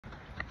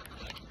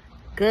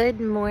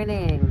Good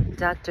morning.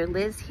 Dr.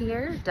 Liz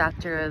here,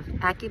 doctor of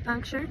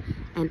acupuncture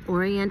and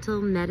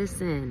oriental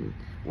medicine,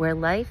 where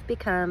life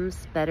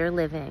becomes better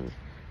living.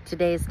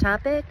 Today's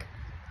topic,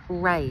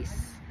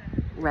 rice.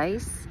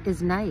 Rice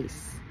is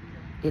nice.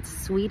 It's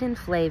sweet in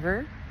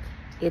flavor.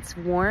 It's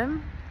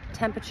warm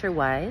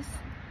temperature-wise.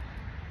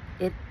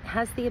 It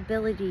has the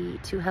ability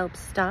to help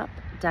stop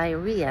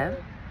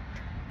diarrhea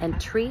and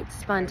treat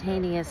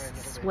spontaneous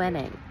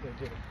sweating.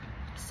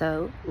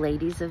 So,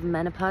 ladies of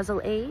menopausal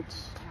age,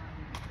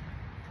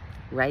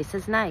 rice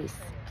is nice.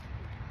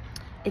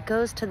 It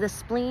goes to the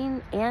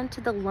spleen and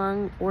to the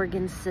lung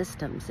organ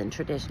systems in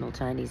traditional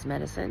Chinese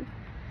medicine.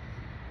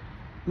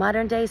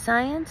 Modern day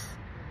science,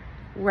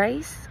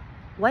 white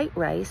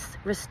rice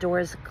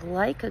restores the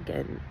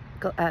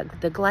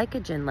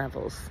glycogen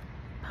levels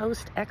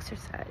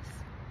post-exercise.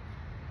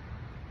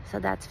 So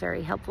that's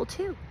very helpful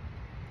too.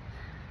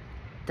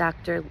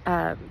 Dr.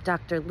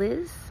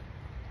 Liz,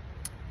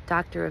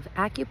 doctor of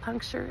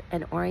acupuncture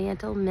and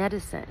oriental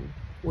medicine,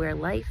 where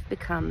life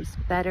becomes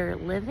better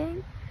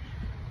living.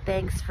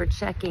 Thanks for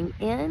checking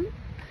in.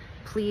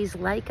 Please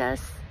like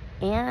us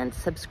and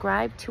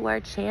subscribe to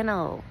our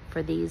channel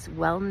for these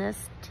wellness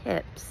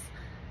tips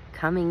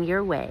coming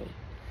your way.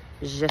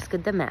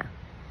 Jusque demain.